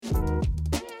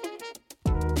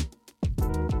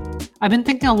I've been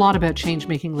thinking a lot about change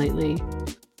making lately,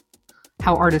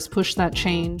 how artists push that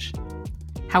change,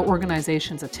 how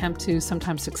organizations attempt to,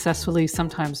 sometimes successfully,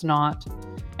 sometimes not.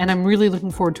 And I'm really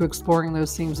looking forward to exploring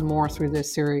those themes more through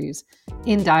this series,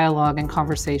 in dialogue and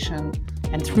conversation,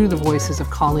 and through the voices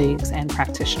of colleagues and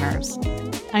practitioners.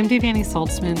 I'm Devyani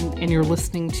Saltzman, and you're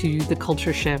listening to The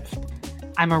Culture Shift.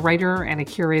 I'm a writer and a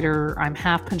curator. I'm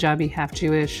half Punjabi, half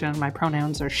Jewish, and my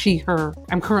pronouns are she, her.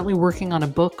 I'm currently working on a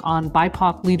book on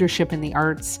BIPOC leadership in the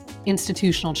arts,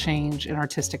 institutional change, and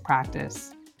artistic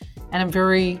practice. And I'm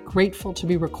very grateful to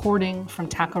be recording from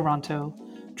Takaranto,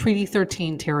 Treaty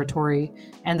 13 territory,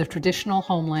 and the traditional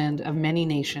homeland of many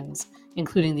nations,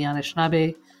 including the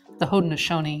Anishinaabe, the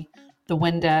Haudenosaunee, the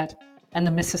Wendat, and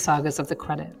the Mississaugas of the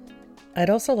Credit.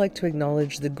 I'd also like to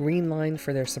acknowledge the Green Line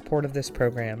for their support of this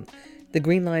program. The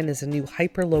Green Line is a new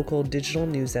hyper-local digital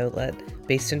news outlet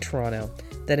based in Toronto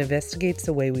that investigates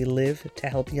the way we live to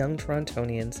help young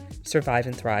Torontonians survive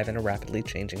and thrive in a rapidly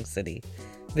changing city.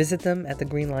 Visit them at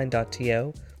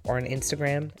thegreenline.to or on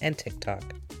Instagram and TikTok.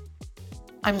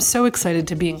 I'm so excited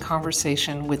to be in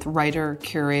conversation with writer,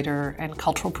 curator, and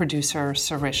cultural producer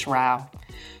Sirish Rao.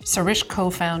 Sirish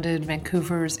co-founded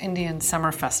Vancouver's Indian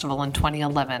Summer Festival in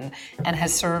 2011 and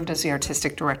has served as the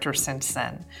artistic director since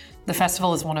then. The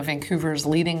festival is one of Vancouver's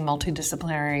leading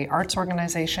multidisciplinary arts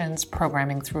organizations,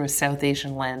 programming through a South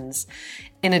Asian lens.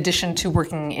 In addition to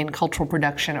working in cultural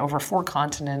production over 4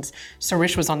 continents,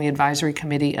 Sirish was on the advisory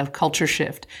committee of Culture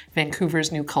Shift,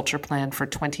 Vancouver's new culture plan for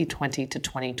 2020 to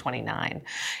 2029.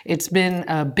 It's been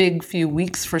a big few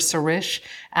weeks for Sirish.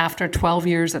 After 12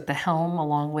 years at the helm,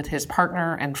 along with his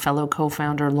partner and fellow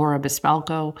co-founder Laura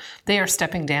Bispalco, they are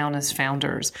stepping down as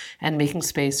founders and making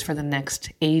space for the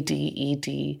next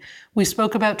ADED. We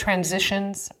spoke about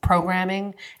transitions,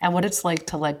 programming, and what it's like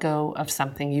to let go of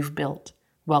something you've built.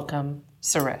 Welcome,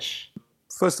 Sirish.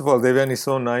 First of all, Devyani,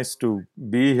 so nice to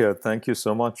be here. Thank you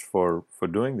so much for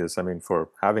doing this. I mean, for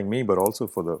having me, but also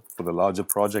for the larger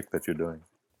project that you're doing.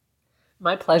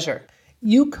 My pleasure.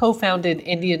 You co-founded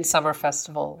Indian Summer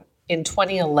Festival in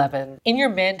 2011. In your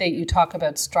mandate, you talk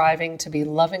about striving to be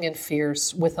loving and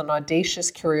fierce with an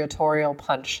audacious curatorial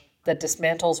punch that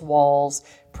dismantles walls,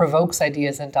 provokes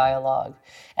ideas and dialogue,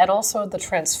 and also the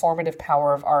transformative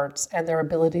power of arts and their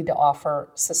ability to offer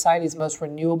society's most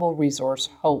renewable resource,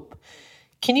 hope.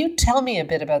 Can you tell me a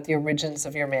bit about the origins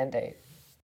of your mandate?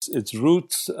 Its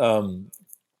roots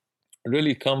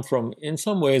really come from, in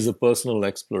some ways, a personal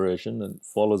exploration and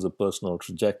follows a personal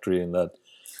trajectory in that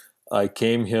I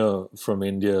came here from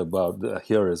India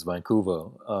here is Vancouver,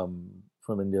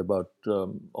 from India about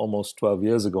almost 12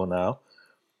 years ago now.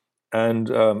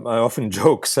 And I often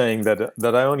joke saying that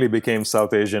I only became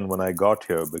South Asian when I got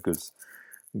here, because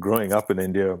growing up in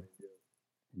India,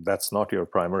 that's not your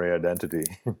primary identity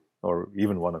or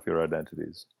even one of your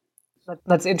identities.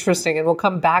 That's interesting, and we'll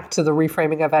come back to the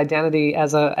reframing of identity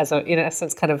as a in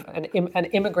essence kind of an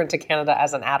immigrant to Canada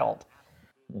as an adult.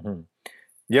 Mm-hmm.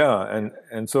 Yeah,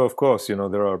 and so of course,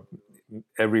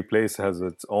 every place has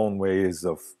its own ways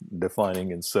of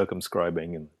defining and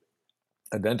circumscribing and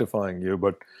identifying you,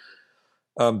 but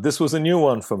this was a new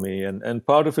one for me, and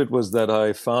part of it was that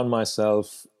I found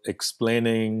myself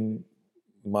explaining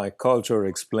my culture,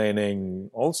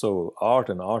 explaining also art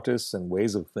and artists and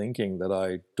ways of thinking that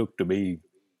I took to be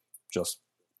just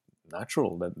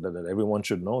natural, that everyone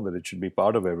should know, that it should be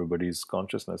part of everybody's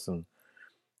consciousness. And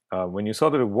when you saw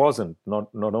that it wasn't, not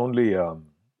only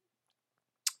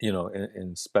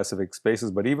in specific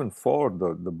spaces, but even for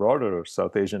the broader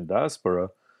South Asian diaspora,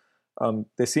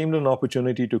 there seemed an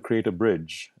opportunity to create a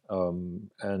bridge. And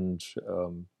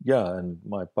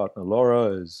my partner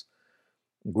Laura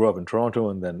grew up in Toronto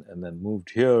and then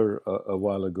moved here a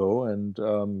while ago. And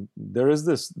there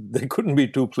couldn't be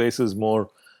 2 places more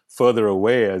further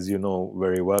away, as you know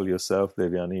very well yourself,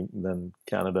 Devyani, than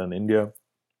Canada and India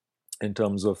in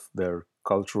terms of their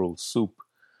cultural soup.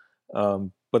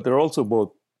 But they're also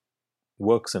both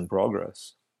works in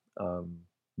progress,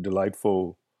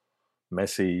 delightful,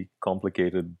 messy,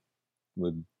 complicated,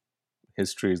 with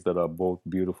histories that are both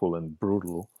beautiful and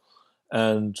brutal.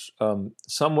 And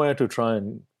somewhere to try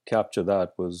and capture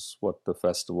that was what the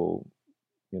festival,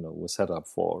 was set up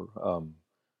for.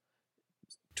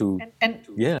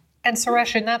 And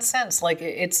Sirish, in that sense, like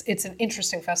it's an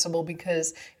interesting festival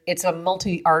because it's a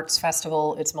multi-arts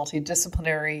festival. It's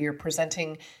multidisciplinary. You're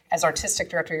presenting, as artistic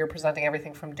director, you're presenting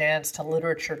everything from dance to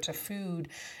literature to food.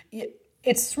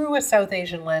 It's through a South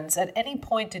Asian lens. At any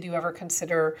point, did you ever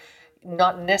consider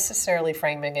not necessarily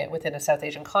framing it within a South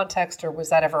Asian context, or was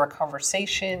that ever a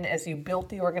conversation as you built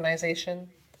the organization?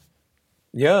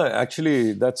 Yeah,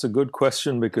 actually, that's a good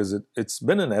question, because it's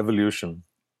been an evolution.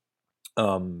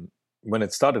 when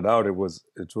it started out, it was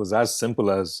as simple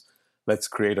as let's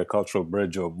create a cultural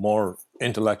bridge or more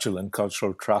intellectual and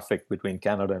cultural traffic between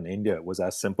Canada and India. It was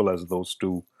as simple as those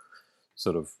two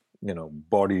sort of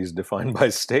bodies defined by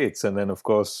states, and then of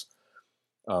course,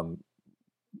 um,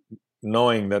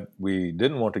 knowing that we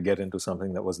didn't want to get into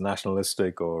something that was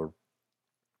nationalistic or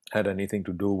had anything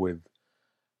to do with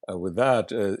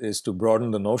that, is to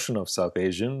broaden the notion of South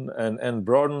Asian and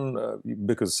broaden,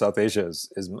 because South Asia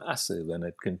is massive and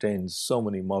it contains so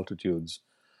many multitudes,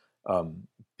 um,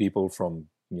 people from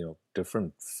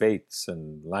different faiths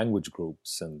and language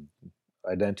groups and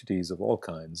identities of all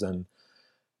kinds, and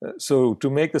so to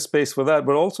make the space for that,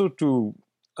 but also to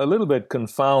a little bit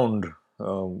confound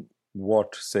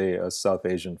what, say, a South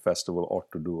Asian festival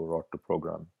ought to do or ought to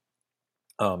program.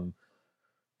 Um,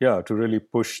 yeah, to really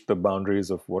push the boundaries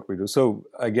of what we do. So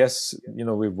I guess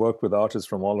we've worked with artists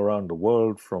from all around the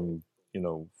world, from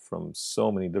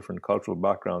so many different cultural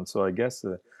backgrounds. So I guess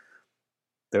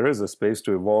there is a space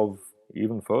to evolve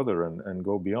even further and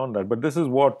go beyond that. But this is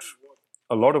what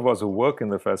a lot of us who work in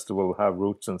the festival have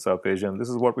roots in South Asia, and this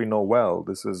is what we know well.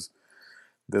 There's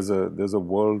a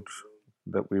world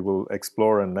that we will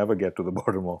explore and never get to the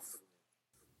bottom of.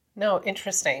 No,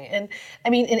 interesting. And I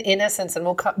mean, in essence, and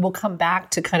we'll come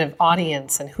back to kind of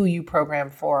audience and who you program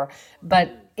for,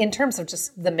 but in terms of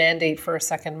just the mandate for a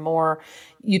second more,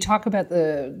 you talk about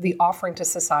the offering to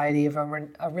society of a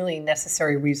really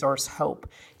necessary resource, hope.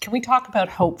 Can we talk about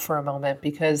hope for a moment?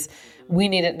 Because we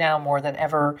need it now more than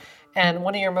ever. And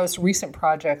one of your most recent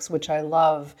projects, which I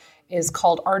love, is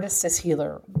called Artist as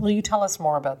Healer. Will you tell us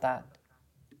more about that?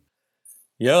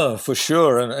 Yeah, for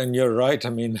sure. And you're right. I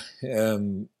mean,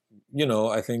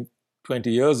 I think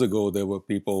 20 years ago, there were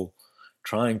people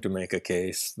trying to make a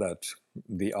case that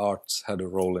the arts had a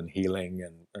role in healing.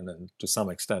 And then to some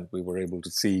extent, we were able to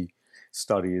see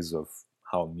studies of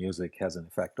how music has an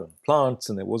effect on plants.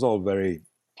 And it was all very,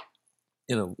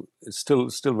 it's still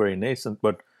very nascent.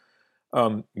 But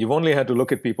you've only had to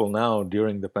look at people now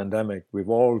during the pandemic. We've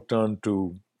all turned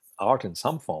to art in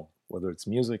some form, whether it's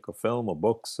music or film or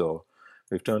books. So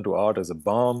we've turned to art as a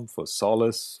balm for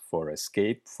solace, for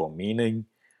escape, for meaning,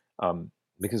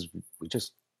 because we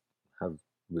just have,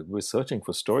 we're searching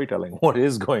for storytelling. What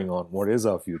is going on? What is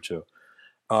our future?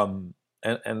 Um,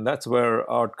 and that's where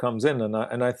art comes in.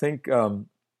 And I think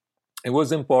it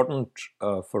was important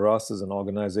for us as an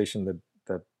organization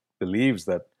that believes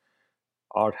that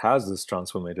art has this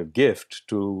transformative gift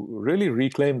to really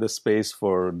reclaim the space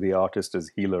for the artist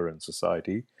as healer in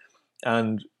society.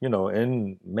 And,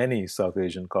 in many South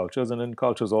Asian cultures and in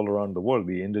cultures all around the world,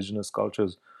 the indigenous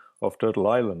cultures of Turtle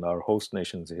Island, our host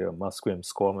nations here, Musqueam,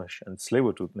 Squamish, and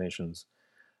Tsleil-Waututh nations,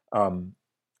 um,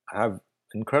 have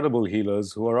incredible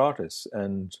healers who are artists.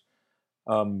 And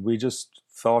we just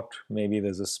thought maybe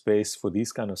there's a space for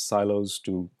these kind of silos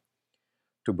to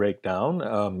break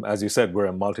down. As you said, we're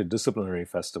a multidisciplinary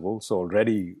festival, so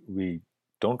already we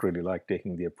don't really like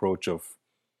taking the approach of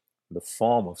the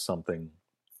form of something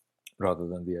rather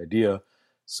than the idea.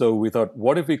 So we thought,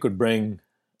 what if we could bring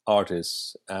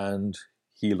artists and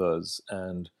healers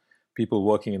and people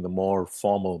working in the more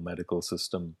formal medical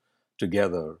system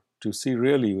together to see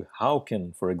really how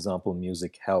can, for example,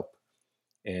 music help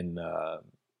in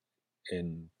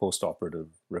post-operative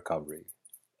recovery.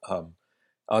 Um,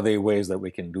 are there ways that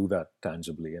we can do that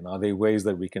tangibly, and are there ways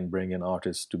that we can bring in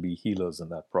artists to be healers in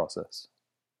that process?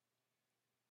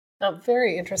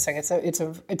 Very interesting. It's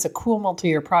a cool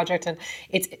multi-year project, and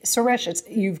it's Suresh.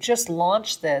 You've just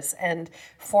launched this, and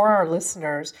for our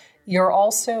listeners, you're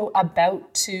also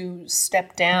about to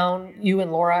step down. You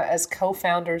and Laura as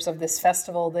co-founders of this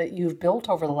festival that you've built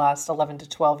over the last 11 to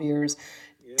 12 years.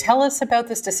 Tell us about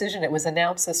this decision. It was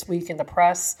announced this week in the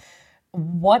press.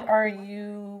 What are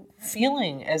you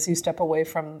feeling as you step away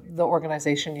from the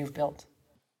organization you've built?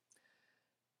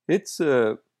 It's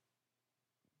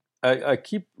I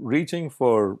keep reaching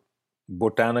for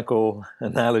botanical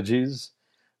analogies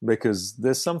because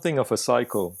there's something of a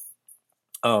cycle.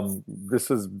 This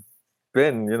has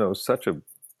been, such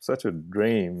a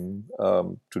dream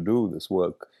to do this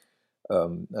work.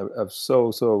 I've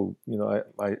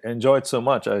I enjoy it so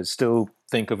much. I still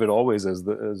think of it always as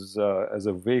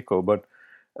a vehicle. But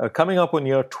coming up on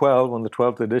year 12, on the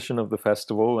 12th edition of the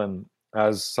festival, and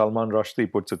as Salman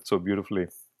Rushdie puts it so beautifully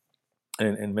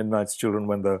in Midnight's Children,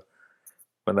 when the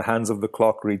hands of the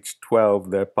clock reach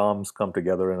 12, their palms come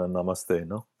together in a namaste,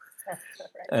 no?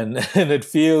 And and it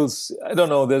feels, I don't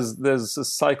know, there's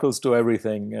cycles to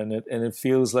everything, and it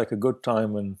feels like a good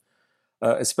time, and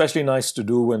especially nice to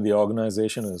do when the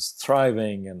organization is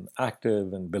thriving and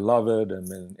active and beloved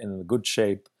and in a good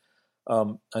shape.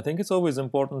 I think it's always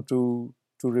important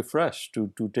refresh,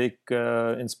 to take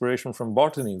inspiration from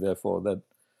botany. Therefore, that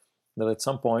at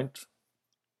some point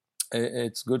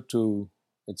it's good to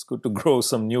grow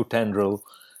some new tendril,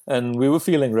 and we were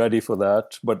feeling ready for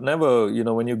that. But never,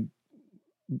 when you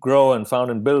grow and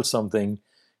found and build something,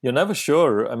 you're never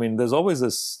sure. I mean, there's always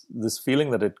this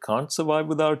feeling that it can't survive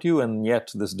without you, and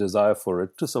yet this desire for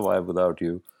it to survive without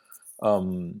you.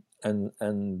 And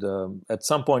at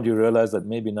some point, you realize that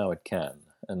maybe now it can,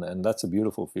 and that's a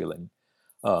beautiful feeling.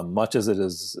 Much as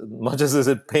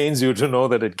it pains you to know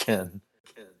that it can.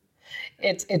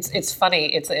 It's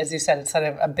funny. It's, as you said, it's kind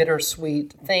of a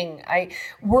bittersweet thing.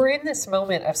 We're in this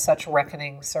moment of such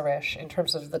reckoning, Sirish, in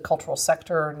terms of the cultural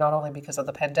sector, not only because of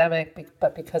the pandemic,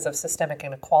 but because of systemic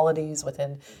inequalities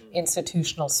within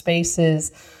institutional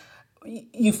spaces.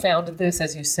 You founded this,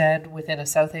 as you said, within a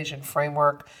South Asian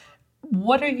framework.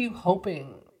 What are you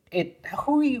hoping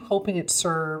who are you hoping it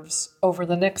serves over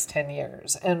the next 10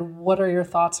 years? And what are your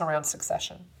thoughts around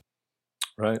succession?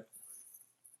 Right.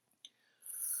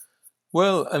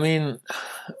 Well, I mean,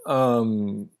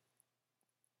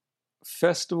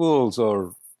 festivals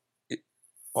or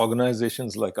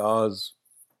organizations like ours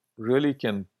really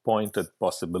can point at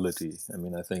possibility. I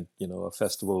mean, I think, a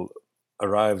festival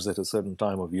arrives at a certain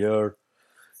time of year.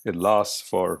 It lasts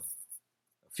for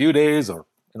a few days, or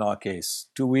in our case,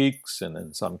 2 weeks, and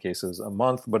in some cases a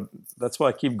month. But that's why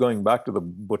I keep going back to the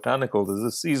botanical. There's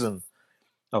a season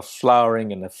of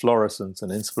flowering and efflorescence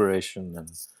and inspiration,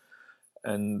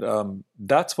 and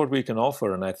that's what we can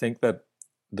offer. And I think that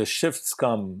the shifts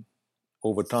come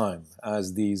over time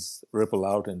as these ripple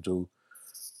out into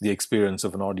the experience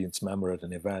of an audience member at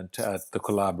an event, at the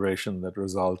collaboration that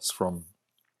results from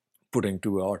putting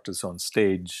two artists on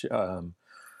stage,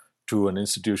 to an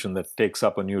institution that takes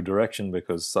up a new direction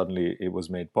because suddenly it was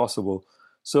made possible.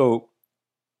 So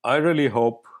I really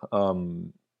hope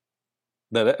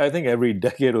that I think every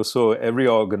decade or so, every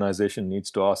organization needs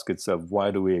to ask itself,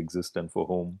 why do we exist and for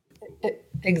whom?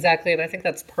 Exactly. And I think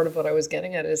that's part of what I was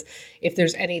getting at is if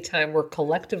there's any time we're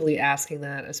collectively asking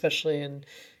that, especially in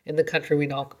the country we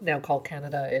now call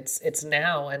Canada, it's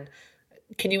now. And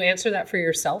can you answer that for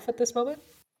yourself at this moment?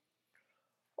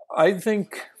 I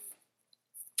think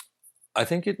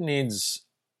it needs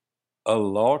a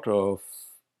lot of,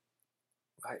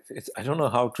 I don't know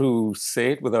how to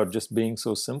say it without just being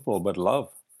so simple, but love.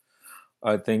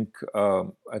 I think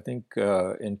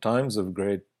in times of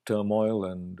great turmoil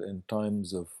and in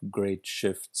times of great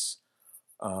shifts,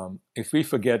 if we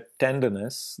forget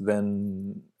tenderness,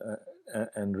 then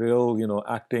and real,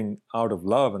 acting out of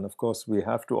love, and of course we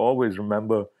have to always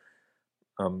remember,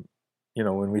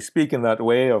 when we speak in that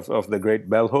way of the great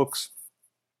bell hooks,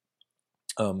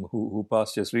 who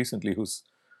passed just recently,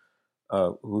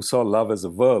 who saw love as a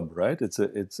verb, right? It's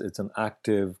an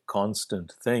active,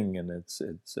 constant thing, and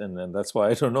and that's why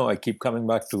I don't know. I keep coming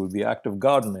back to the act of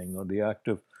gardening or the act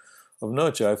of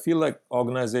nurture. I feel like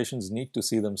organizations need to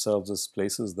see themselves as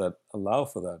places that allow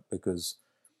for that, because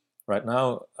right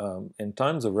now, in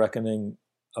times of reckoning,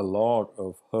 a lot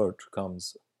of hurt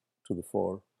comes to the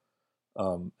fore,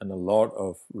 and a lot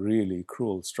of really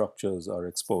cruel structures are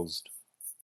exposed.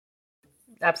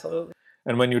 Absolutely.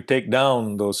 And when you take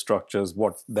down those structures,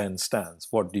 what then stands?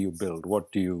 What do you build? What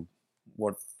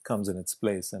comes in its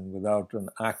place? And without an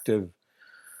active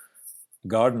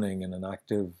gardening and an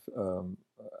active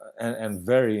and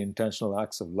very intentional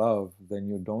acts of love, then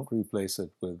you don't replace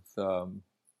it with,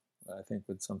 I think,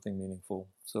 with something meaningful.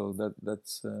 So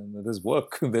there's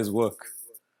work. There's work.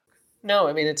 No,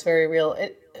 I mean, it's very real.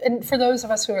 And for those of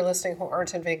us who are listening who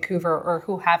aren't in Vancouver or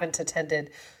who haven't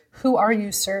attended, who are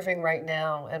you serving right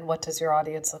now, and what does your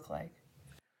audience look like?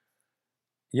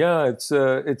 Yeah,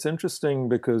 it's interesting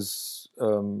because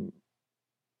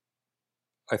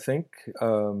I think,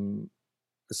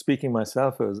 speaking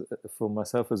for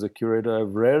myself as a curator,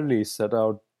 I've rarely set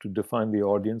out to define the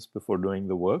audience before doing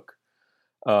the work,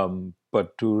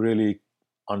 but to really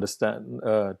understand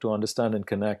and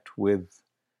connect with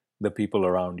the people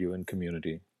around you in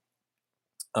community.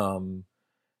 And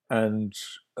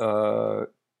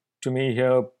to me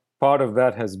here, part of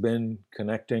that has been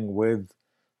connecting with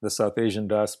the South Asian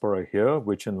diaspora here,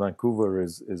 which in Vancouver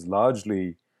is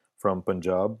largely from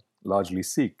Punjab, largely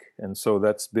Sikh. And so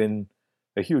that's been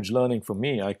a huge learning for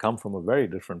me. I come from a very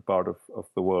different part of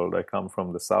the world. I come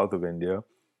from the south of India.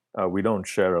 We don't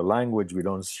share a language, we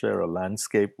don't share a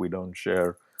landscape, we don't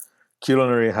share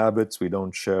culinary habits, we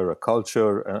don't share a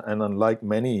culture. And unlike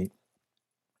many,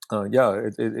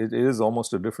 it is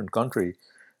almost a different country.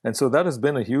 And so that has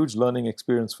been a huge learning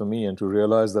experience for me, and to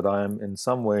realize that I am in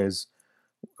some ways,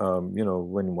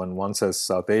 when one says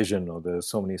South Asian, or there's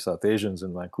so many South Asians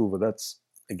in Vancouver, that's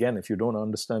again, if you don't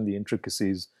understand the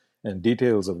intricacies and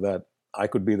details of that, I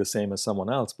could be the same as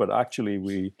someone else, but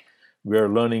actually we're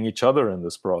learning each other in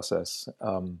this process.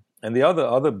 And the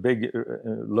other big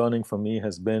learning for me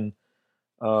has been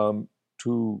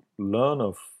to learn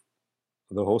of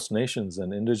the host nations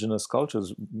and indigenous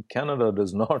cultures. Canada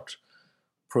does not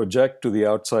project to the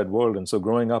outside world. And so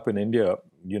growing up in India,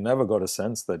 you never got a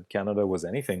sense that Canada was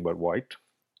anything but white.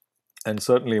 And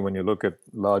certainly when you look at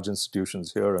large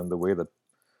institutions here and the way that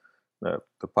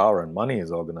the power and money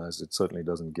is organized, it certainly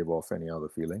doesn't give off any other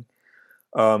feeling.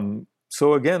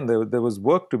 So again, there was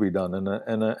work to be done,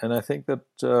 and I think that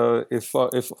if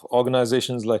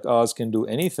organizations like ours can do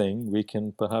anything, we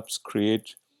can perhaps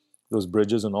create those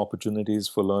bridges and opportunities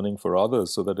for learning for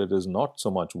others, so that it is not so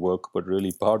much work, but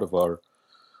really part of our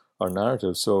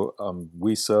narrative. So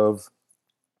we serve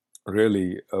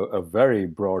really a very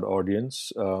broad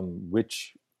audience,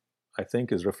 which I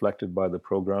think is reflected by the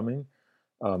programming.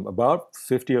 About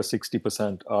 50 or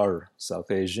 60% are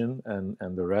South Asian, and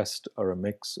the rest are a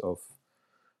mix of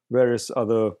various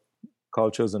other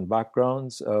cultures and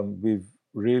backgrounds. We've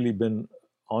really been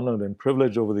honored and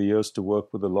privileged over the years to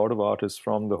work with a lot of artists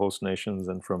from the host nations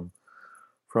and from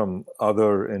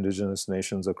other indigenous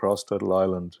nations across Turtle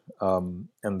Island.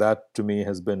 And that, to me,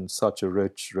 has been such a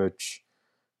rich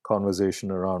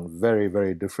conversation around very,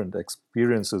 very different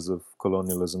experiences of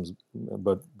colonialism.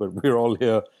 But we're all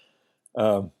here,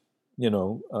 because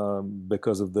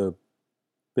of the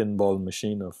pinball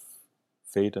machine of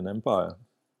fate and empire.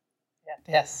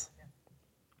 Yes.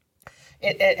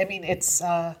 It's.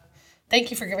 Thank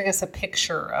you for giving us a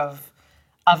picture of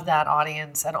that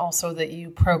audience, and also that you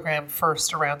programmed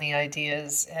first around the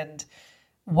ideas and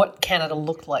what Canada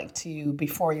looked like to you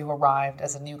before you arrived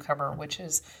as a newcomer, which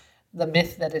is the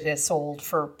myth that it has sold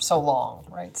for so long,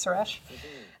 right, Sirish? Mm-hmm.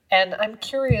 And I'm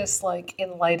curious, like,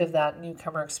 in light of that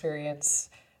newcomer experience,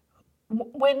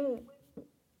 when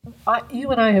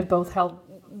you and I have both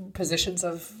held positions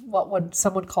of what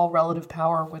some would call relative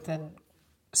power within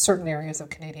certain areas of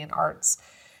Canadian arts.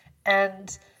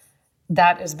 And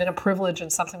that has been a privilege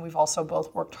and something we've also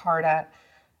both worked hard at.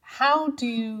 How do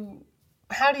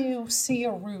you see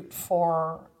a route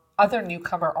for other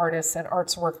newcomer artists and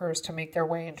arts workers to make their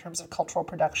way in terms of cultural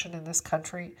production in this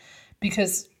country?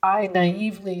 Because I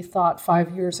naively thought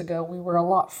 5 years ago we were a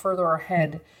lot further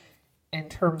ahead in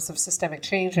terms of systemic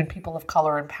change and people of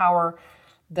color and power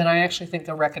than I actually think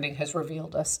the reckoning has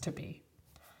revealed us to be.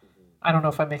 I don't know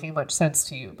if I'm making much sense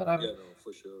to you, but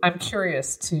for sure. I'm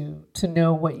curious to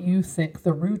know what you think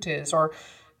the route is, or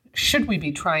should we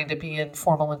be trying to be in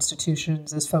formal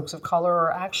institutions as folks of color,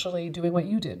 or actually doing what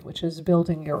you did, which is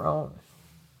building your own?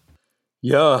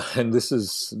 Yeah, and this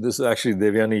is actually,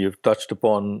 Devyani, you've touched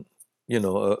upon,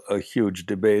 a huge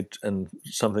debate, and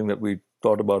something that we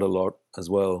thought about a lot as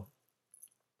well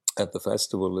at the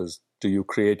festival is, do you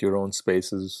create your own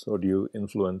spaces, or do you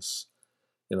influence,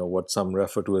 what some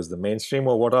refer to as the mainstream,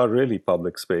 or what are really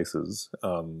public spaces,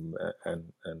 and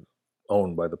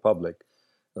owned by the public,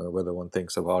 whether one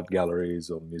thinks of art galleries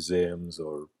or museums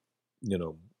or,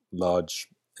 large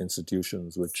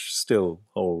institutions which still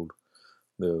hold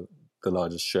the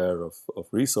largest share of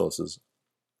resources.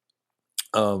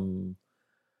 And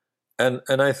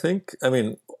I think,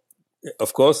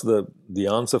 of course, the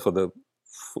answer for the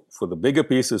bigger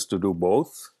piece is to do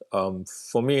both.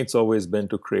 For me, it's always been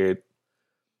to create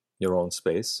your own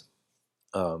space,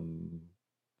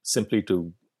 simply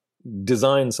to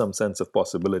design some sense of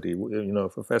possibility.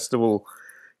 If a festival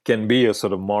can be a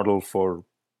sort of model for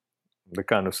the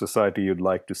kind of society you'd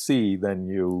like to see, then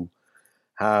you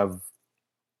have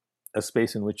a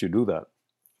space in which you do that.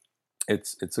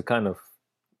 It's a kind of,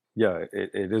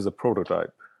 it is a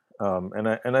prototype.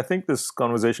 And I think this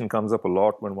conversation comes up a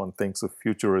lot when one thinks of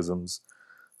futurisms,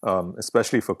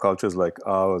 especially for cultures like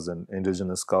ours and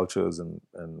indigenous cultures and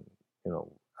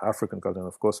African culture. And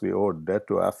of course, we owe a debt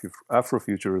to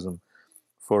Afrofuturism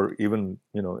for even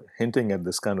hinting at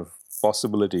this kind of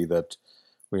possibility that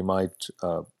we might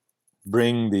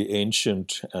bring the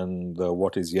ancient and the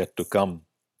what is yet to come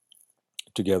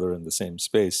together in the same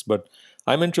space. But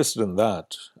I'm interested in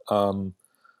that.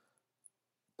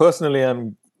 Personally,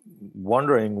 I'm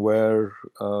wondering where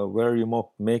you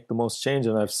make the most change.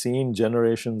 And I've seen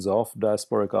generations of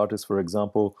diasporic artists, for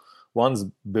example, ones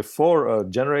before, a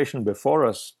generation before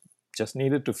us, just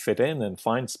needed to fit in and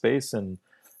find space and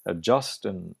adjust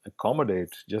and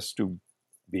accommodate just to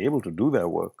be able to do their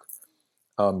work.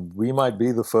 We might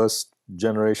be the first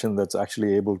generation that's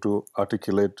actually able to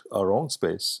articulate our own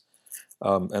space.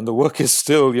 And the work is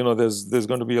still, there's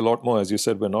going to be a lot more. As you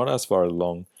said, we're not as far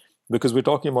along, because we're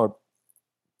talking about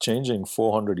changing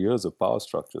 400 years of power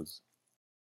structures.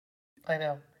 I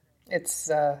know. It's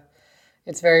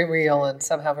very real and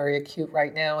somehow very acute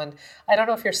right now. And I don't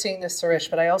know if you're seeing this, Sirish,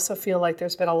 but I also feel like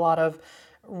there's been a lot of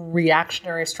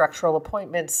reactionary structural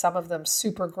appointments, some of them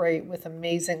super great with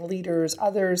amazing leaders,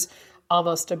 others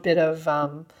almost a bit of,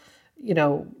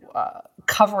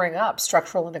 covering up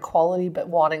structural inequality, but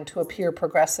wanting to appear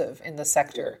progressive in the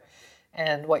sector.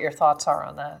 And what your thoughts are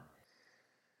on that.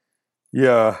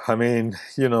 Yeah, I mean,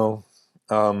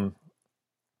 um,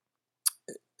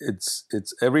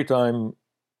 it's every time.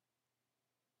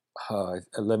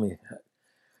 Let me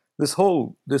this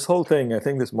whole thing. I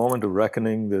think this moment of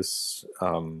reckoning, this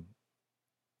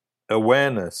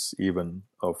awareness, even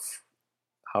of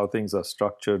how things are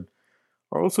structured,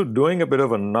 are also doing a bit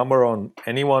of a number on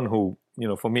anyone who,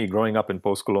 for me, growing up in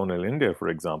post-colonial India, for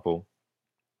example,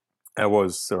 I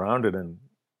was surrounded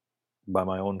by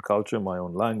my own culture, my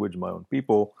own language, my own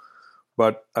people,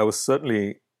 but I was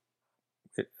certainly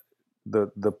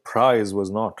the prize was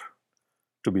not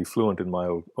to be fluent in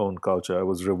my own culture. I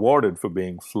was rewarded for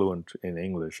being fluent in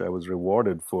English. I was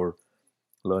rewarded for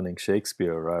learning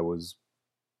Shakespeare. I was,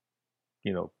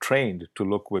 trained to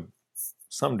look with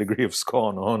some degree of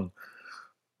scorn on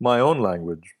my own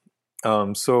language.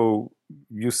 So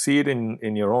you see it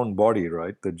in your own body,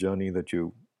 right? The journey that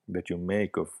you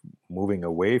make of moving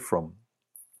away from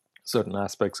certain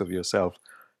aspects of yourself,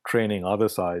 training other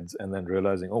sides, and then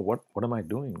realizing, oh, what am I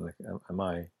doing? Like, am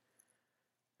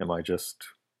I just,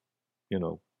 you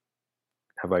know,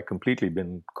 have I completely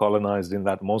been colonized in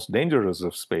that most dangerous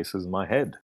of spaces, my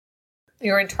head?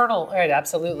 Your internal, right,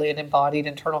 absolutely, an embodied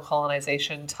internal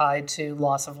colonization tied to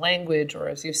loss of language, or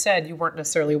as you said, you weren't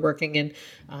necessarily working in,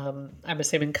 I'm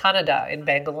assuming, Canada, in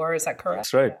Bangalore. Is that correct?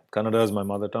 That's right. Kannada is my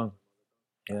mother tongue.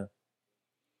 Yeah.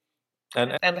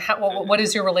 And what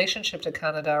is your relationship to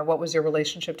Canada, or what was your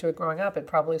relationship to it growing up? It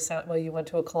probably sounded, well, you went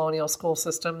to a colonial school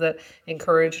system that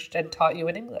encouraged and taught you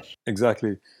in English.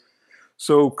 Exactly.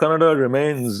 So Kannada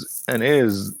remains and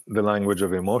is the language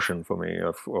of emotion for me,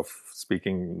 of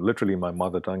speaking literally my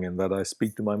mother tongue, in that I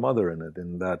speak to my mother in it,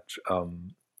 in that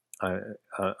I,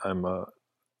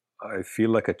 I feel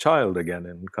like a child again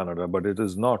in Kannada, but it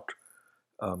is not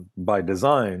by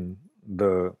design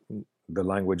the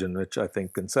language in which I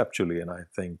think conceptually, and I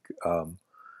think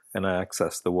and I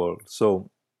access the world.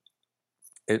 So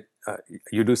it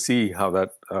you do see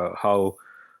how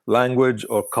language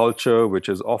or culture, which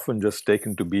is often just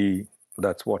taken to be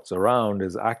that's what's around,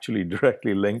 is actually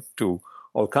directly linked to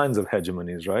all kinds of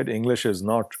hegemonies. Right? English is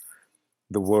not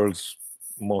the world's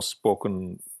most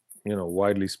spoken,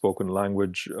 widely spoken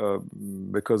language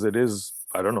because it is,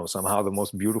 I don't know, somehow the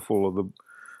most beautiful or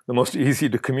the most easy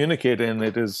to communicate in.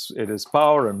 It is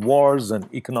power and wars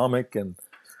and economic and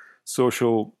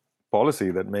social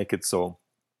policy that make it so.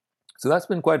 So that's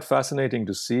been quite fascinating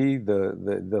to see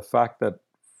the fact that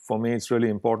for me it's really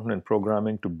important in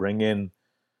programming to bring in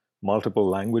multiple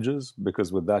languages,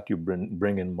 because with that you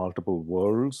bring in multiple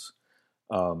worlds,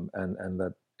 and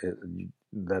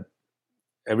that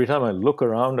every time I look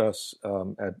around us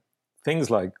at things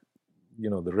like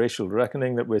the racial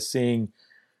reckoning that we're seeing,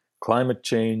 climate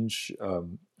change,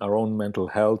 our own mental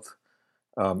health,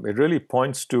 it really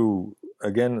points to,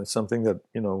 again, something that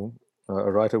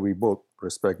a writer we both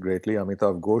respect greatly,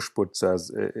 Amitav Ghosh, puts as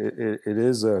it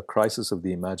is a crisis of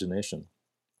the imagination.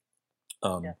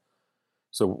 Yeah.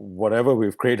 So whatever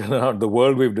we've created around the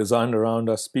world we've designed around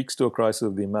us speaks to a crisis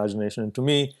of the imagination. And to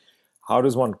me, how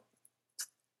does one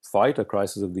fight a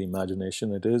crisis of the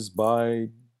imagination? It is by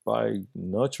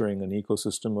nurturing an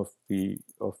ecosystem of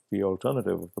the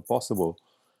alternative, of the possible.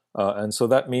 And so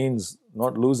that means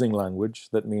not losing language.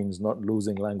 That means not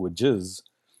losing languages,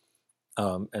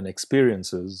 and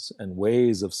experiences and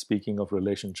ways of speaking of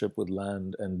relationship with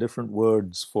land, and different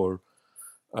words for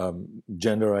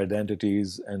gender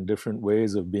identities, and different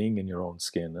ways of being in your own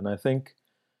skin. And I think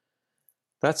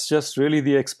that's just really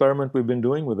the experiment we've been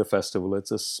doing with the festival.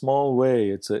 It's a small way.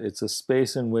 It's a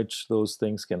space in which those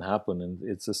things can happen, and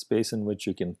it's a space in which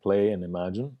you can play and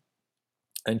imagine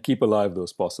and keep alive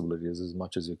those possibilities as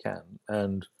much as you can.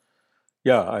 And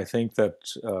yeah, I think that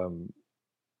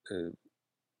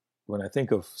when I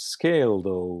think of scale,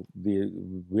 though,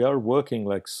 we are working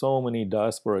like so many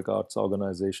diasporic arts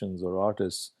organizations or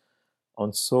artists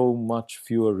on so much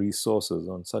fewer resources,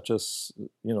 on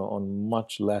on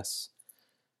much less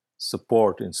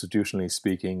support, institutionally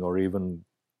speaking, or even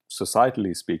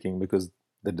societally speaking, because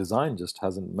the design just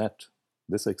hasn't met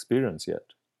this experience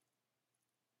yet.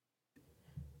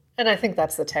 And I think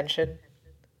that's the tension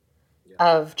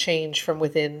of change from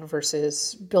within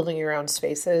versus building your own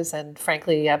spaces. And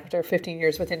frankly, after 15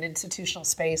 years within institutional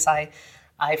space, I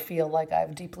feel like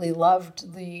I've deeply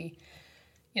loved the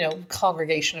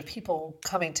congregation of people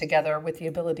coming together with the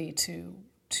ability to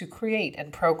create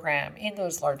and program in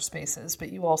those large spaces.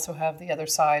 But you also have the other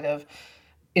side of,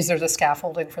 is there the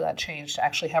scaffolding for that change to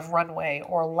actually have runway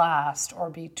or last or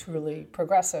be truly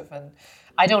progressive? And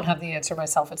I don't have the answer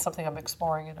myself. It's something I'm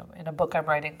exploring in a book I'm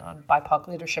writing on BIPOC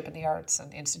leadership in the arts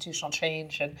and institutional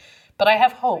change. But I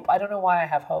have hope. I don't know why I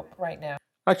have hope right now.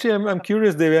 Actually, I'm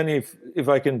curious, Devyani, if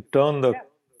I can turn the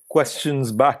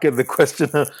questions back at the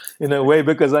questioner in a way,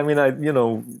 because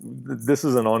this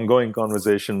is an ongoing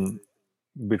conversation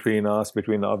between us,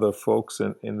 between other folks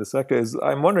in the sector.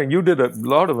 I'm wondering, you did a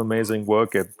lot of amazing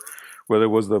work at whether it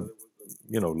was the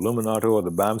Luminato or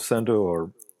the BAM Center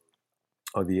or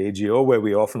the AGO, where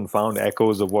we often found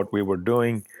echoes of what we were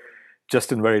doing,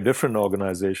 just in very different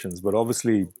organizations. But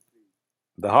obviously,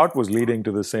 the heart was leading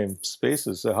to the same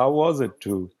spaces. So how was it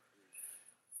to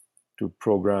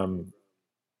program,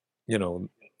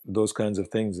 those kinds of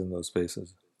things in those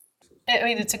spaces? I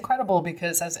mean, it's incredible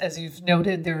because, as you've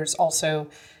noted, there's also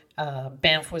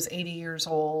Banff was 80 years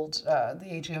old. The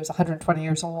AGO is 120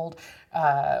 years old.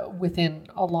 Within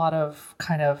a lot of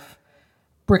kind of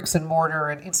bricks and mortar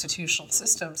and institutional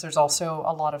systems, there's also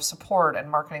a lot of support and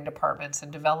marketing departments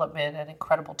and development and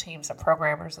incredible teams of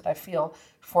programmers that I feel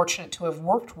fortunate to have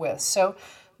worked with. So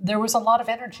there was a lot of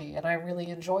energy, and I really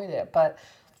enjoyed it. But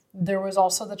there was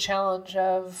also the challenge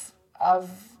of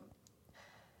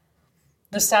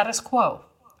the status quo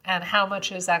and how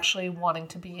much is actually wanting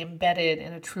to be embedded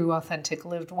in a true, authentic,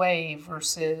 lived way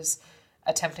versus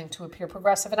attempting to appear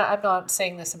progressive. And I'm not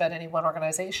saying this about any one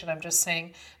organization. I'm just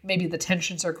saying maybe the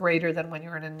tensions are greater than when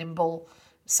you're in a nimble,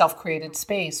 self-created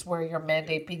space where your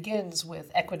mandate begins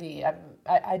with equity.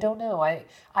 I don't know.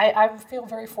 I feel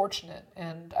very fortunate,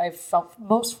 and I felt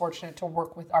most fortunate to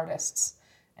work with artists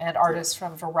and artists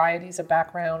from varieties of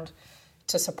background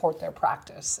to support their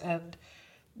practice. And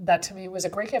that to me was a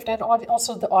great gift. And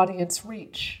also the audience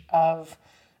reach of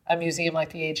a museum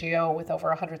like the AGO with over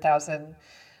 100,000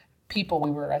 people.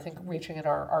 We were, I think, reaching in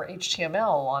our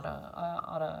HTML on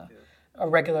a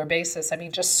regular basis. I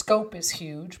mean, just scope is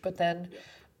huge, but then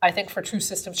I think for true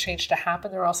systems change to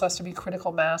happen, there also has to be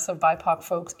critical mass of BIPOC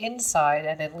folks inside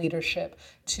and in leadership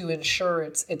to ensure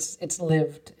it's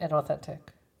lived and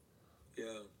authentic.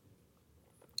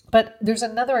 But there's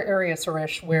another area,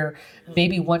 Sirish, where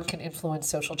maybe one can influence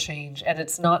social change, and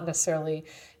it's not necessarily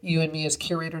you and me as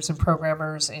curators and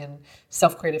programmers in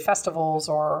self-created festivals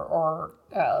or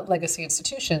legacy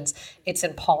institutions. It's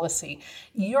in policy.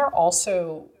 You're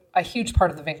also a huge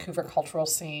part of the Vancouver cultural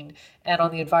scene and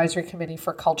on the advisory committee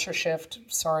for Culture Shift,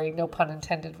 sorry, no pun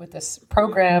intended with this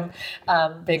program,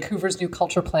 Vancouver's new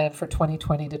culture plan for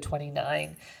 2020 to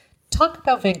 29. Talk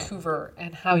about Vancouver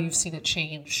and how you've seen it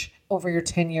change over your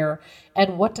tenure,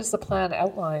 and what does the plan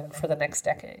outline for the next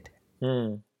decade?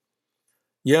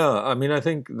 Yeah, I mean, I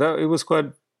think that it was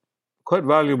quite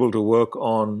valuable to work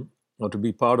on, or to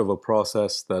be part of a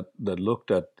process that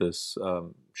looked at this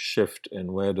shift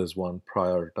in where does one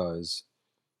prioritize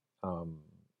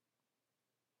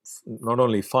not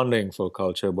only funding for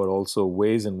culture, but also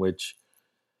ways in which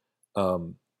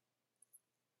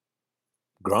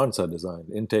grants are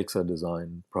designed, intakes are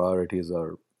designed, priorities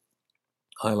are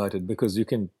highlighted, because you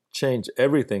can change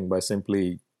everything by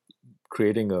simply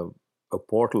creating a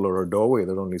portal or a doorway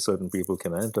that only certain people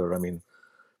can enter. I mean,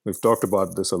 we've talked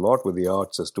about this a lot with the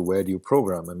arts as to where do you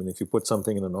program. I mean, if you put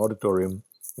something in an auditorium,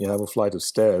 you have a flight of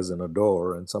stairs and a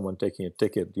door and someone taking a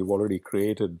ticket, you've already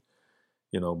created,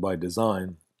 by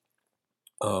design,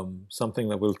 something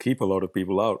that will keep a lot of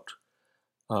people out.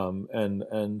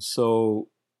 And so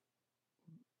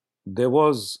there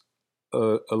was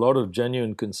a lot of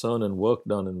genuine concern and work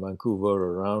done in Vancouver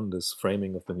around this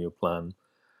framing of the new plan.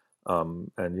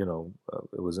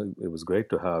 It was great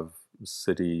to have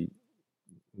city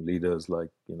leaders like,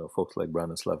 folks like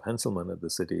Branislav Henselman at the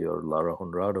city, or Lara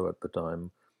Honrado at the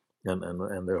time, and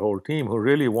their whole team, who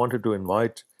really wanted to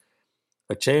invite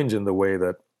a change in the way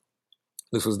that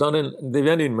this was done. And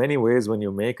in many ways, when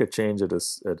you make a change at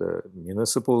a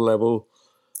municipal level,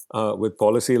 with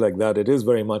policy like that, it is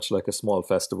very much like a small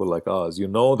festival like ours. You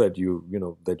know that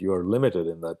that you are limited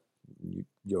in that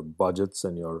your budgets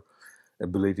and your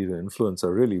ability to influence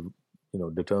are really,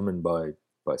 determined by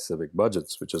civic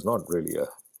budgets, which is not really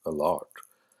a lot.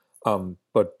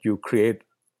 But you create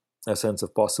a sense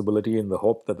of possibility in the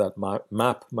hope that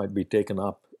map might be taken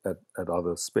up at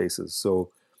other spaces.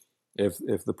 So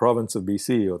if the province of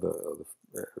BC or the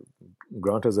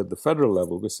grantors at the federal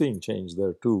level, we're seeing change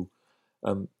there too,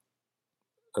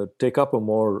 take up a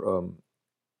more,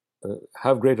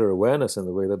 have greater awareness in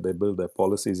the way that they build their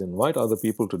policies, invite other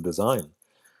people to design,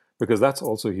 because that's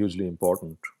also hugely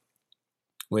important.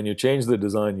 when you change the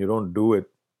design, you don't do it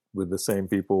with the same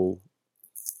people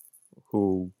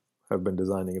who have been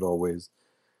designing it always.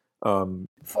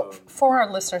 For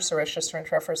our listeners, Sirish, just to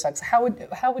interrupt for a second,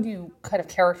 how would you kind of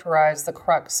characterize the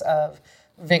crux of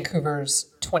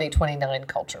Vancouver's 2029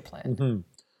 culture plan? Mm-hmm.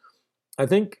 I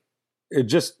think it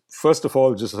just, first of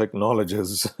all, just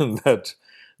acknowledges that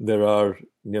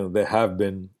there have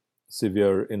been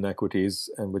severe inequities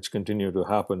and which continue to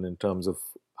happen in terms of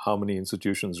how many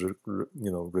institutions,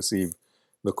 receive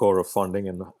the core of funding,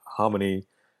 and how many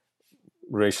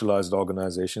racialized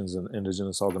organizations and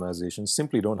indigenous organizations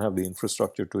simply don't have the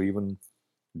infrastructure to even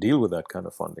deal with that kind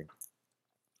of funding.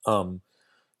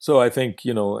 So I think,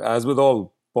 as with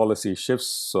all policy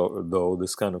shifts, though,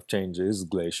 this kind of change is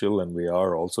glacial, and we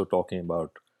are also talking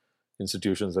about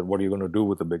institutions that what are you going to do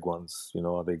with the big ones?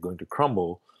 Are they going to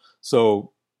crumble?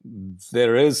 So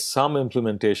there is some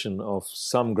implementation of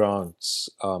some grants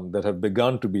that have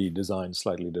begun to be designed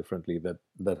slightly differently,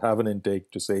 that have an intake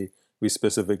to say we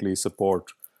specifically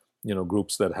support,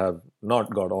 groups that have not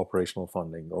got operational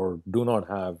funding or do not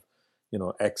have,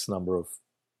 X number of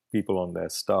people on their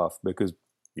staff, because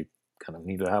you kind of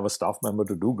need to have a staff member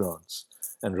to do grants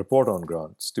and report on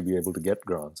grants to be able to get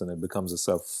grants, and it becomes a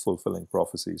self-fulfilling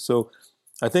prophecy. So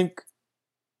I think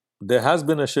there has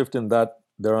been a shift in that.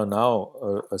 There are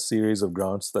now a series of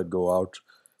grants that go out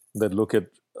that look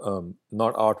at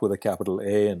not art with a capital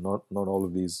A, and not all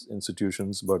of these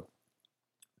institutions, but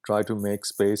try to make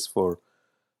space for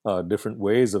different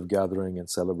ways of gathering and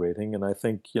celebrating. And I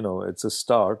think, it's a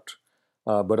start.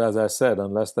 But as I said,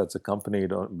 unless that's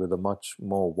accompanied with a much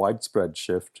more widespread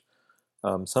shift,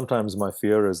 sometimes my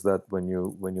fear is that when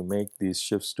you make these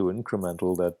shifts to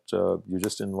incremental, that you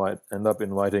just end up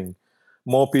inviting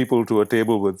more people to a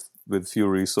table with few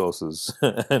resources,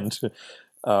 and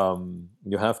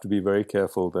you have to be very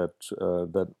careful that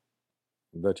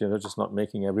you're just not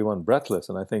making everyone breathless.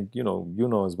 And I think you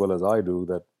know as well as I do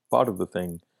that part of the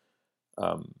thing,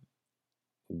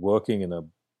 working in a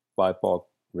BIPOC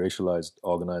racialized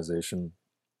organization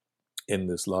in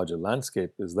this larger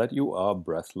landscape, is that you are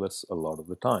breathless a lot of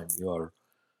the time. You are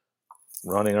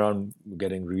running around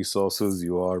getting resources,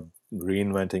 you are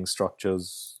reinventing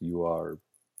structures, you are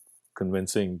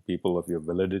convincing people of your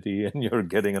validity, and you're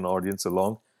getting an audience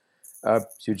along.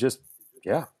 You just,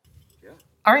 yeah.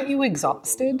 Aren't you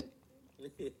exhausted?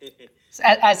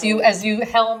 As you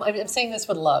helm, I'm saying this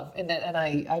with love, and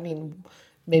I mean,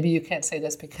 maybe you can't say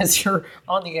this because you're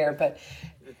on the air, but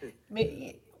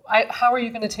how are you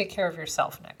going to take care of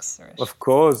yourself next, Sirish? Of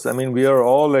course. I mean, we are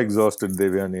all exhausted,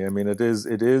 Devyani. I mean, it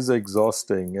is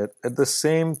exhausting. At the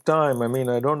same time, I mean,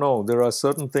 I don't know. There are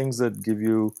certain things that give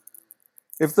you,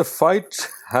 if the fight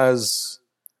has,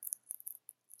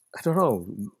 I don't know,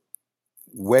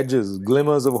 wedges,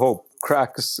 glimmers of hope,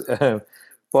 cracks,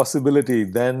 possibility,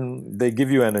 then they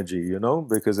give you energy,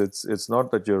 because it's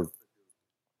not that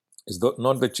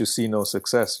not that you see no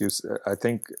success. I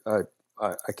think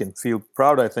I can feel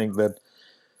proud. I think that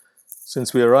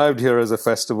since we arrived here as a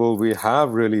festival, we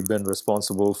have really been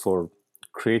responsible for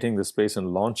creating the space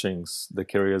and launching the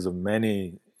careers of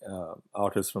many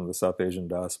artists from the South Asian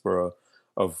diaspora,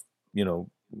 of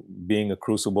being a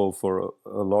crucible for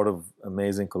a lot of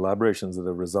amazing collaborations that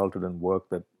have resulted in work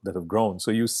that have grown. So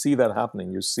you see that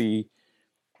happening. You see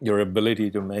your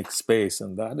ability to make space,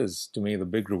 and that is, to me, the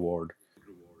big reward.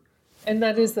 And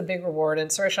that is the big reward.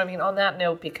 And Sirish, I mean, on that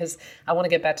note, because I want to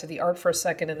get back to the art for a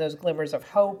second and those glimmers of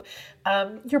hope,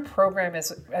 your program,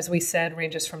 as we said,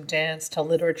 ranges from dance to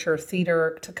literature,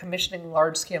 theater, to commissioning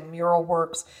large-scale mural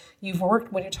works. You've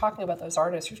worked, when you're talking about those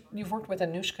artists, you've worked with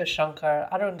Anushka Shankar,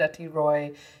 Arundhati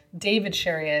Roy, David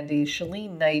Sheriandi,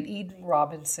 Shalene Knight, Eden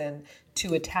Robinson,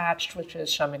 To Attached, which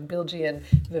is Shamik Bilgi and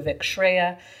Vivek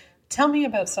Shreya. Tell me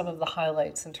about some of the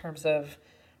highlights in terms of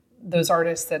those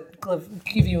artists that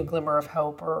give you a glimmer of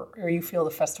hope, or you feel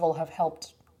the festival have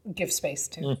helped give space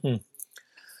to. Mm-hmm.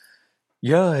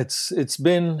 Yeah, it's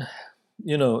been,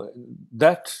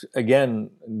 that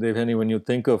again, Devani, when you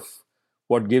think of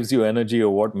what gives you energy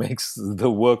or what makes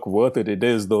the work worth it, it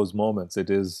is those moments.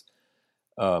 It is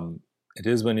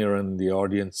when you're in the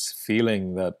audience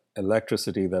feeling that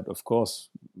electricity that, of course,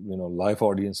 live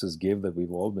audiences give, that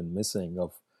we've all been missing,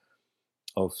 of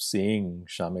seeing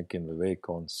Shamik and Vivek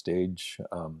on stage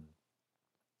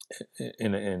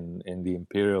in the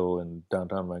Imperial in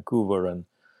downtown Vancouver, and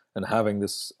having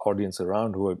this audience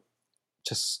around who are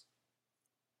just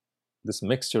this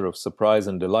mixture of surprise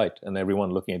and delight, and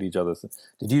everyone looking at each other.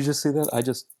 Did you just see that? I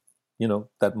just,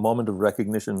 that moment of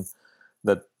recognition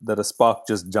that a spark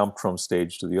just jumped from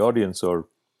stage to the audience, or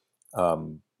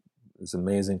this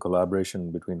amazing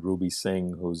collaboration between Ruby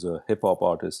Singh, who's a hip hop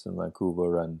artist in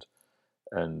Vancouver, and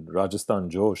and Rajasthan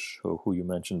Josh, who you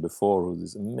mentioned before, who's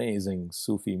this amazing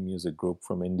Sufi music group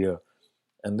from India.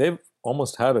 And they've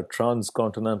almost had a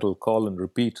transcontinental call and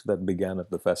repeat that began at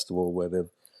the festival, where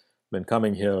they've been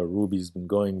coming here. Ruby's been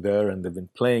going there, and they've been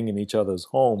playing in each other's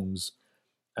homes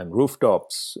and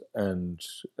rooftops and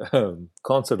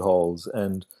concert halls.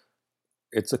 And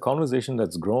it's a conversation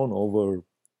that's grown over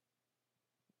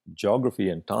geography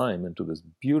and time into this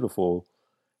beautiful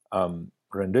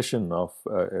rendition of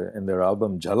in their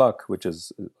album Jalak, which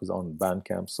is on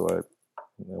Bandcamp. So I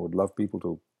would love people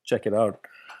to check it out.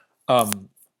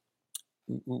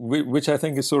 Which I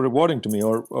think is so rewarding to me.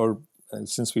 Or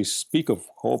since we speak of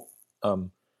hope,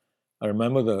 I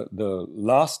remember the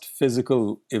last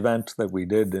physical event that we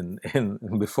did in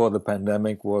before the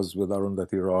pandemic was with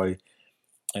Arundhati Roy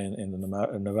in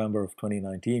November of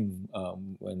 2019,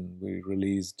 when we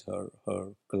released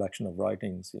her collection of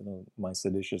writings, My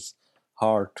Seditious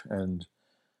Heart, and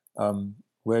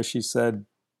where she said,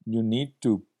 you need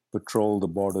to patrol the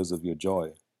borders of your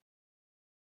joy.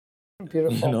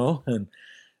 Beautiful.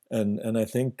 And I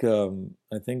think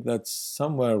that's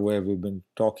somewhere where we've been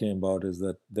talking about, is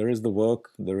that there is the work,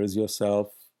 there is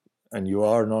yourself, and you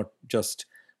are not just,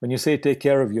 when you say take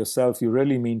care of yourself, you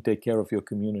really mean take care of your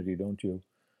community, don't you?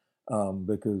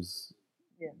 Because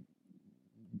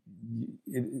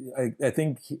I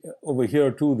think over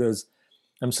here too,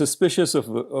 I'm suspicious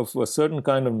of a certain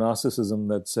kind of narcissism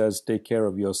that says take care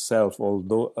of yourself,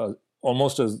 although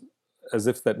almost as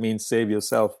if that means save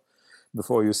yourself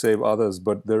before you save others.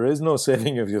 But there is no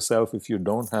saving of yourself if you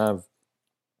don't have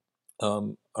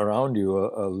around you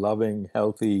a loving,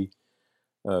 healthy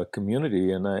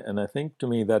community. And I think, to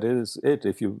me, that is it.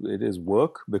 It is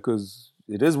work, because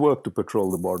it is work to patrol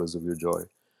the borders of your joy.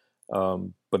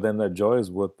 But then that joy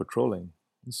is worth patrolling.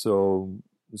 So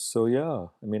yeah,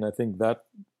 I mean, I think that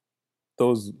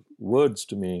those words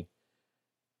to me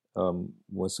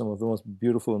were some of the most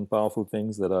beautiful and powerful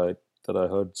things that I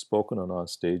heard spoken on our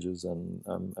stages, and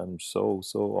I'm so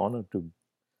honored to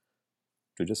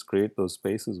just create those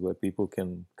spaces where people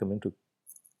can come into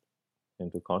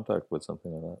contact with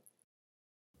something like that.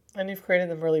 And you've created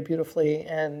them really beautifully,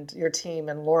 and your team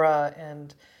and Laura,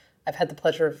 and I've had the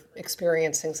pleasure of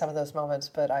experiencing some of those moments,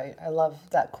 but I love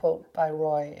that quote by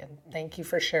Roy, and thank you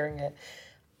for sharing it.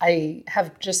 I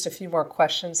have just a few more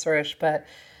questions, Sirish, but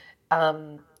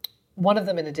one of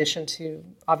them, in addition to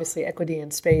obviously equity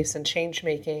in space and change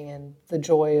making and the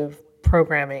joy of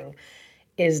programming,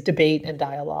 is debate and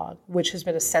dialogue, which has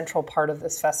been a central part of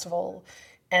this festival.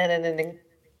 And in an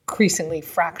increasingly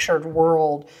fractured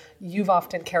world, you've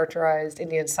often characterized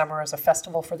Indian Summer as a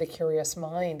festival for the curious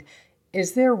mind.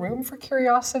 Is there room for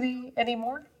curiosity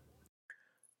anymore?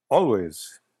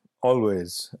 Always,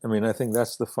 always. I mean, I think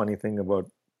that's the funny thing about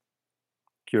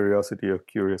curiosity or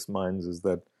curious minds, is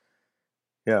that,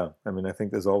 yeah, I mean, I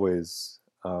think there's always,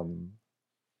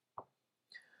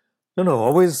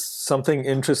 always something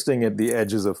interesting at the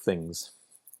edges of things.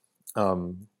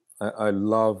 I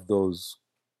love those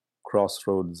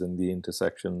crossroads and the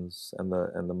intersections and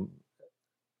the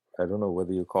I don't know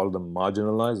whether you call them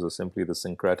marginalized or simply the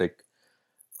syncretic.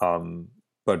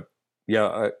 But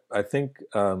yeah, I think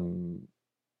in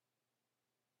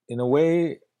a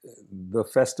way, the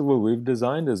festival we've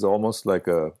designed is almost like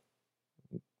a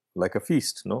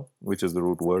feast, no, which is the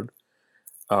root word.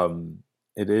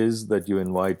 It is that you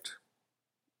invite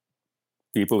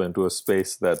people into a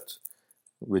space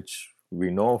which we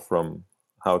know from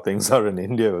how things are in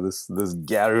India, this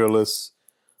garrulous,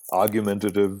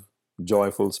 argumentative,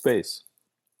 joyful space,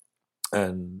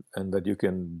 and that you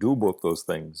can do both those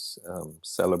things,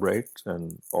 celebrate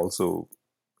and also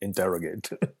interrogate.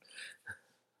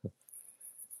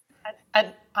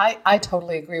 And I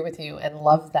totally agree with you and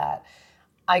love that.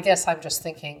 I guess I'm just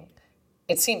thinking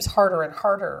it seems harder and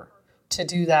harder to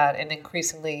do that in an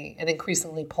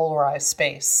increasingly polarized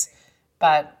space.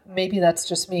 But maybe that's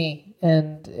just me,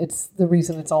 and it's the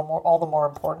reason it's all the more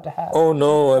important to have. Oh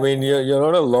no, I mean, you're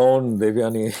not alone,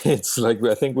 Devyani. It's like,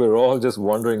 I think we're all just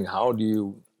wondering, how do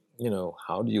you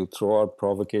throw out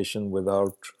provocation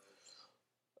without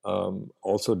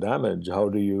also damage? How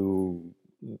do you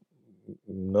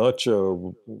nurture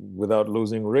without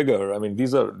losing rigor? I mean,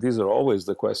 these are always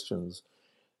the questions,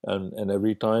 and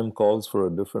every time calls for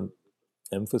a different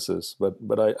emphasis. But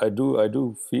I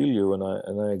do feel you,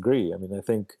 and I agree. I mean, I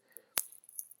think,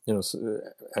 and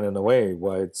in a way,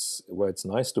 why it's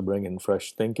nice to bring in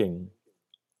fresh thinking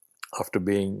after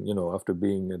being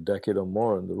a decade or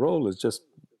more in the role, is just,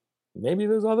 maybe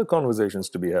there's other conversations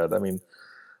to be had. I mean,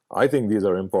 I think these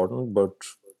are important, but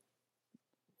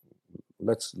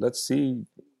let's see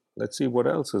what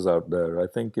else is out there. I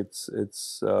think it's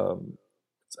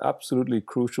It's absolutely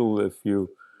crucial if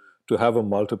you to have a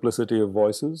multiplicity of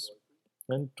voices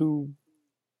and to,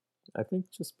 I think,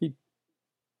 just be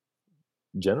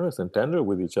generous and tender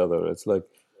with each other. It's like,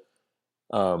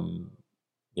 um,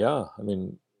 yeah, I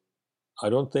mean, I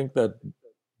don't think that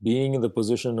being in the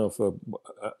position of a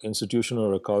institution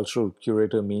or a cultural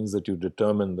curator means that you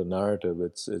determine the narrative.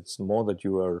 It's more that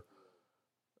you are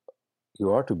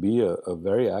to be a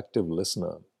very active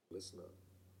listener.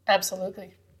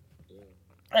 Absolutely.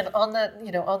 And on that,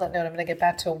 on that note, I'm going to get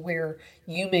back to where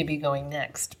you may be going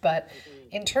next. But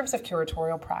in terms of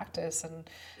curatorial practice, and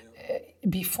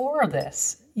before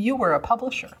this, you were a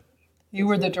publisher. You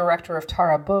were the director of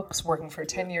Tara Books, working for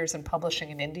 10 years in publishing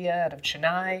in India out of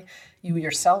Chennai. You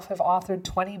yourself have authored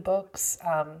 20 books.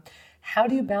 How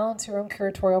do you balance your own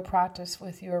curatorial practice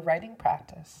with your writing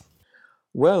practice?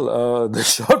 Well, the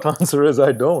short answer is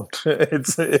I don't.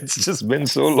 It's just been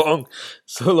so long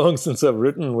since I've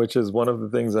written, which is one of the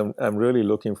things I'm really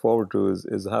looking forward to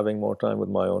is having more time with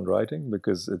my own writing,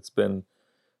 because it's been,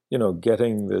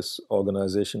 getting this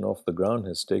organization off the ground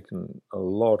has taken a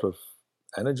lot of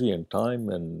energy and time,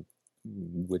 and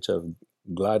which I've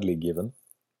gladly given.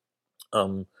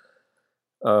 Um,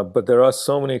 but there are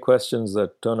so many questions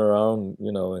that turn around,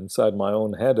 inside my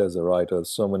own head as a writer.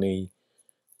 So many,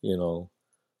 you know,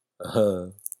 uh,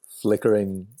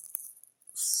 flickering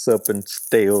serpent's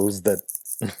tails that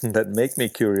that make me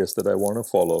curious, that I want to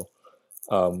follow.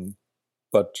 Um,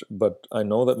 but I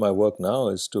know that my work now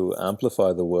is to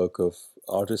amplify the work of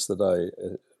artists that I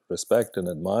respect and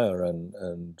admire,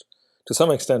 and to some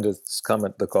extent it's come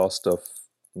at the cost of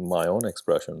my own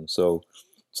expression. So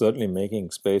certainly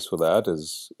making space for that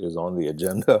is on the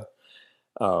agenda.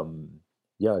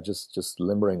 Yeah, just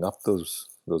limbering up those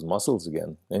muscles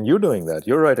again. And you're doing that.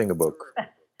 You're writing a book.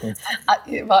 Well,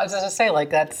 I was going to say, like,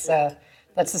 that's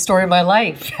the story of my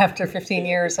life. After 15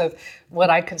 years of what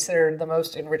I consider the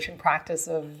most enriching practice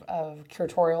of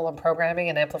curatorial and programming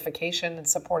and amplification and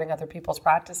supporting other people's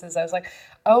practices, I was like,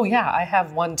 oh yeah, I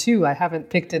have one too. I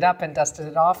haven't picked it up and dusted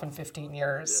it off in 15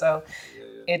 years. So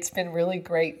it's been really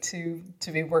great to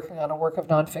be working on a work of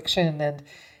nonfiction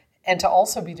and to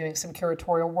also be doing some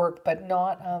curatorial work, but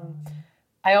not.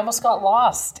 I almost got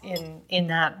lost in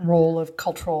that role of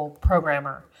cultural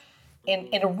programmer in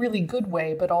a really good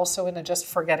way, but also in a just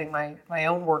forgetting my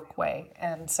own work way.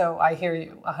 And so I hear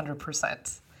you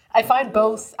 100%. I find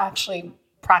both actually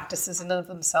practices in and of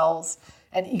themselves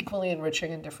and equally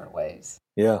enriching in different ways.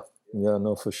 Yeah, yeah,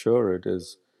 no, for sure it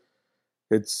is.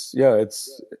 It's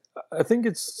I think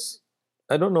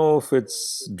I don't know if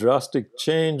it's drastic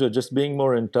change or just being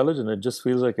more intelligent. It just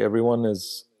feels like everyone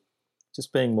is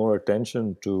just paying more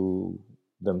attention to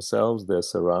themselves, their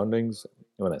surroundings.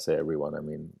 When I say everyone, I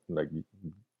mean, like,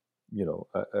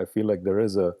 I feel like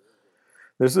there's a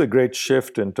great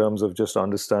shift in terms of just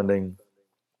understanding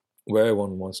where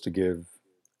one wants to give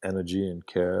energy and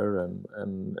care,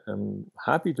 and I'm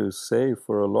happy to say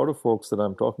for a lot of folks that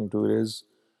I'm talking to,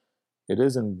 it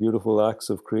is in beautiful acts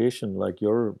of creation like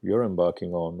you're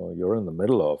embarking on, or you're in the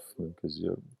middle of, because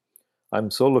I'm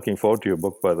so looking forward to your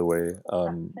book, by the way.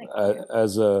 Thank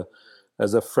you.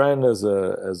 As a friend, as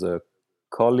a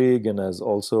colleague, and as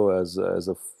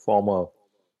a former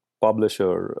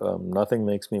publisher, nothing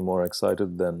makes me more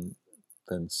excited than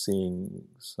seeing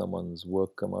someone's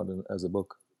work come out as a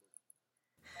book.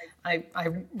 I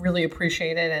really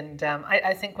appreciate it, and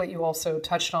I think what you also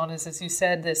touched on is, as you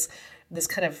said, this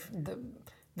kind of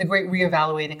the great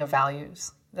reevaluating of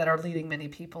values that are leading many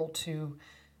people to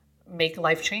make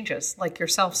life changes, like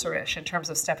yourself, Sirish, in terms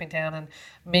of stepping down. And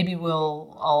maybe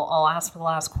I'll ask the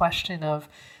last question of,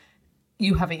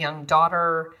 you have a young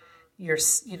daughter, you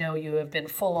have been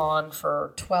full on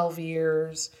for 12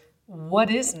 years. What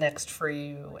is next for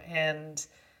you? And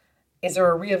is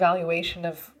there a reevaluation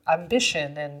of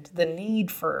ambition and the need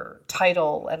for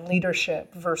title and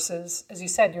leadership versus, as you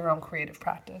said, your own creative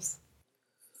practice?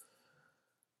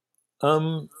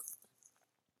 Um,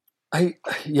 I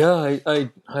yeah,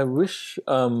 I wish,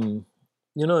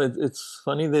 it's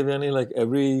funny, Devyani, like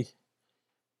every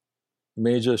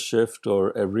major shift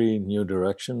or every new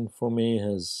direction for me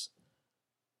has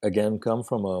again come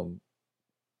from a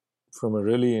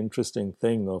really interesting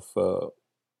thing of a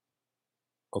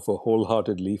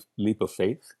wholehearted leap of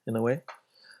faith, in a way.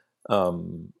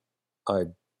 Um, I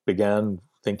began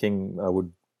thinking I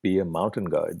would be a mountain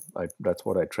guide. That's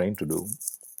what I trained to do.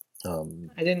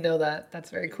 I didn't know that.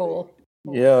 That's very cool.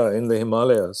 Yeah, in the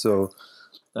Himalaya. So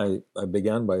I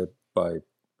began by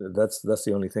that's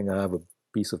the only thing I have a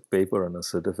piece of paper and a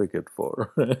certificate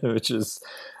for, which is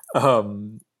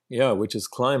which is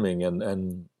climbing, and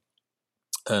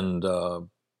and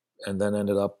then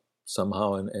ended up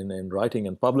somehow in writing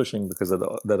and publishing, because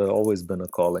that had always been a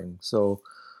calling. So,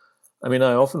 I mean,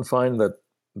 I often find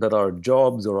that our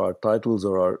jobs or our titles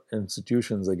or our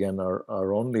institutions, again,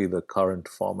 are only the current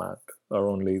format, are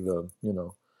only the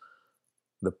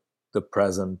the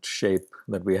present shape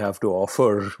that we have to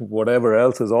offer. Whatever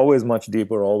else is always much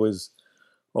deeper, always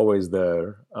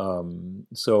there.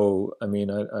 So, I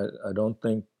mean, I don't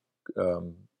think,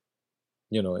 um,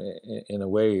 in a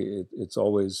way, it's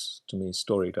always, to me,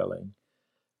 storytelling,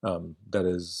 that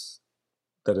is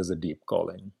a deep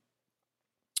calling,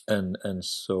 and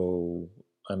so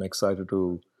I'm excited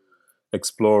to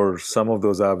explore some of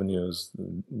those avenues,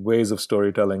 ways of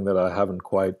storytelling that I haven't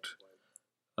quite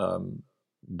um,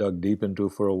 dug deep into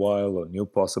for a while, or new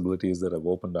possibilities that have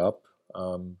opened up.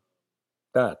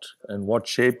 That and what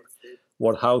shape,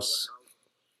 what house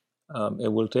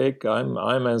it will take.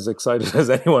 I'm as excited as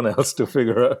anyone else to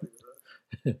figure out.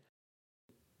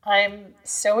 I'm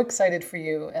so excited for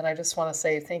you, and I just want to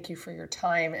say thank you for your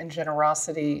time and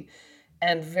generosity,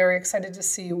 and very excited to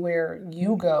see where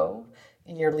you go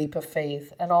in your leap of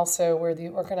faith, and also where the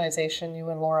organization you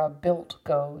and Laura built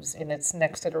goes in its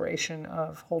next iteration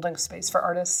of holding space for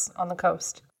artists on the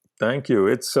coast. Thank you.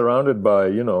 It's surrounded by,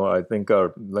 I think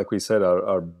like we said,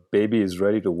 our baby is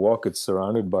ready to walk. It's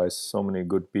surrounded by so many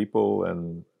good people,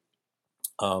 and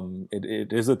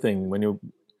it is a thing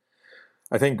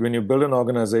I think when you build an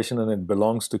organization and it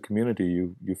belongs to community,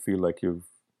 you feel like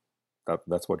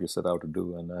that's what you set out to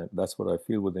do, and that's what I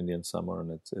feel with Indian Summer,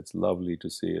 and it's lovely to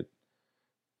see it,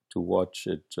 to watch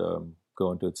it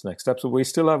go into its next step. So we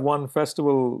still have one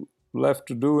festival left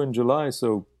to do in July,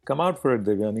 so come out for it,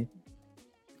 Devyani.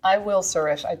 I will,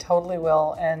 Sirish. I totally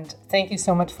will. And thank you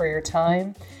so much for your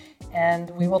time.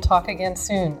 And we will talk again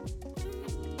soon.